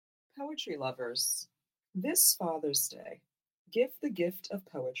Poetry lovers, this Father's Day, give the gift of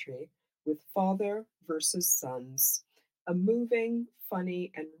poetry with Father versus Sons, a moving,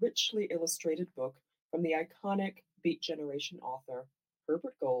 funny, and richly illustrated book from the iconic Beat Generation author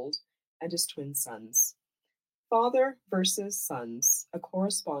Herbert Gold and his twin sons. Father versus Sons, a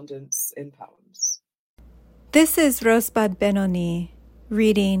correspondence in poems. This is Rosebud Benoni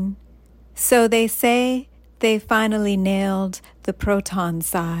reading So They Say They Finally Nailed the Proton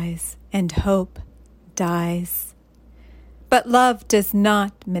Size and Hope Dies. But love does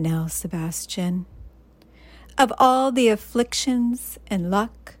not, Manel Sebastian. Of all the afflictions and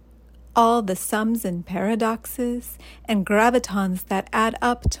luck, all the sums and paradoxes and gravitons that add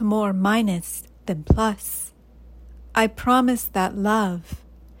up to more minus than plus, I promise that love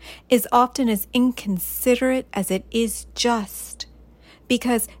is often as inconsiderate as it is just,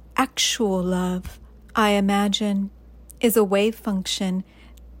 because actual love, I imagine, is a wave function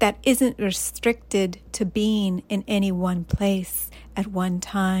that isn't restricted to being in any one place at one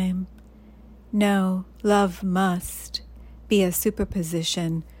time. No, love must be a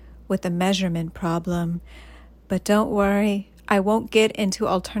superposition with a measurement problem. But don't worry, I won't get into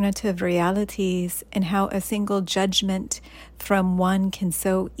alternative realities and how a single judgment from one can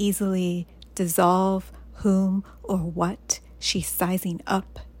so easily dissolve whom or what she's sizing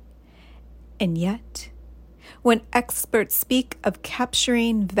up. And yet, when experts speak of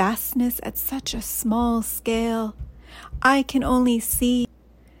capturing vastness at such a small scale, I can only see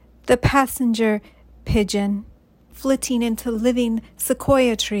the passenger pigeon flitting into living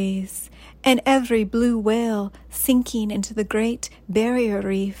sequoia trees and every blue whale sinking into the Great Barrier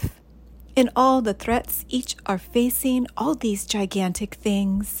Reef. In all the threats each are facing, all these gigantic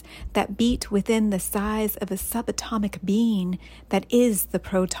things that beat within the size of a subatomic being that is the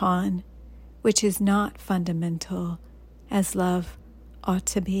proton, which is not fundamental, as love ought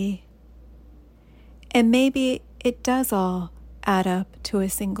to be. And maybe it does all add up to a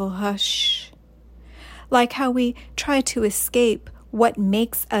single hush. Like how we try to escape what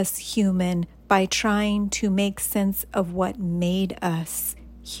makes us human by trying to make sense of what made us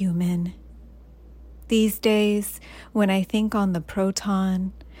human. These days, when I think on the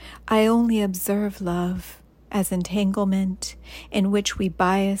proton, I only observe love as entanglement in which we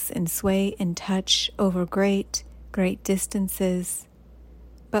bias and sway and touch over great, great distances.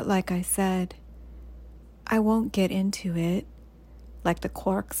 But like I said, I won't get into it, like the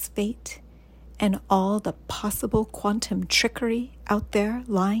quark's fate and all the possible quantum trickery out there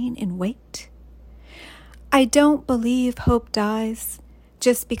lying in wait. I don't believe hope dies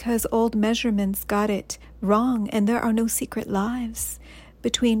just because old measurements got it wrong and there are no secret lives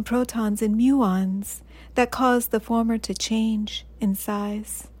between protons and muons that cause the former to change in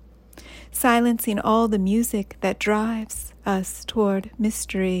size, silencing all the music that drives us toward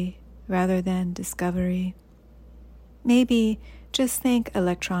mystery rather than discovery. Maybe just think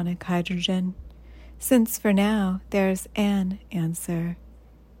electronic hydrogen, since for now there's an answer,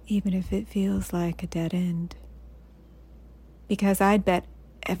 even if it feels like a dead end. Because I'd bet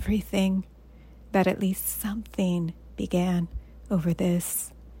everything that at least something began over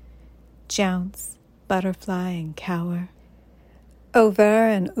this. Jounce, butterfly and cower, over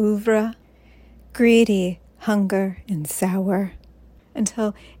and oeuvre, greedy, hunger and sour,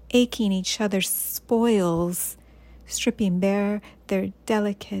 until aching each other's spoils, stripping bare their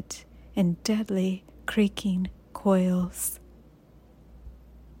delicate and deadly creaking coils.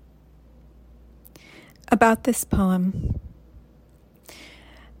 About this poem.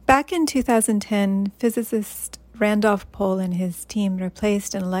 Back in 2010, physicist Randolph Pohl and his team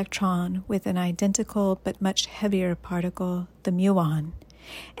replaced an electron with an identical but much heavier particle, the muon,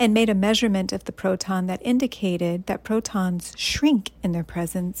 and made a measurement of the proton that indicated that protons shrink in their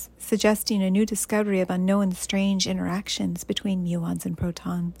presence, suggesting a new discovery of unknown strange interactions between muons and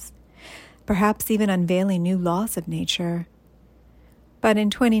protons, perhaps even unveiling new laws of nature. But in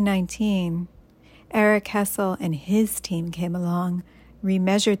 2019, Eric Hessel and his team came along,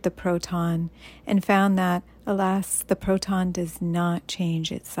 remeasured the proton, and found that, alas, the proton does not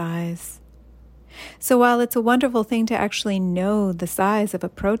change its size. So while it's a wonderful thing to actually know the size of a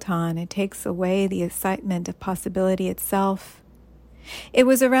proton, it takes away the excitement of possibility itself. It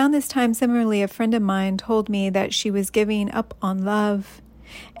was around this time, similarly, a friend of mine told me that she was giving up on love,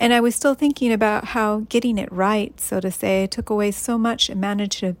 and I was still thinking about how getting it right, so to say, took away so much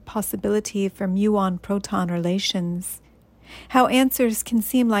imaginative possibility for muon-proton relations. How answers can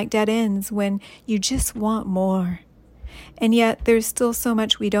seem like dead ends when you just want more. And yet there's still so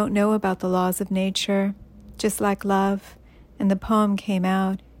much we don't know about the laws of nature, just like love, and the poem came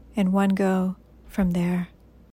out in one go from there.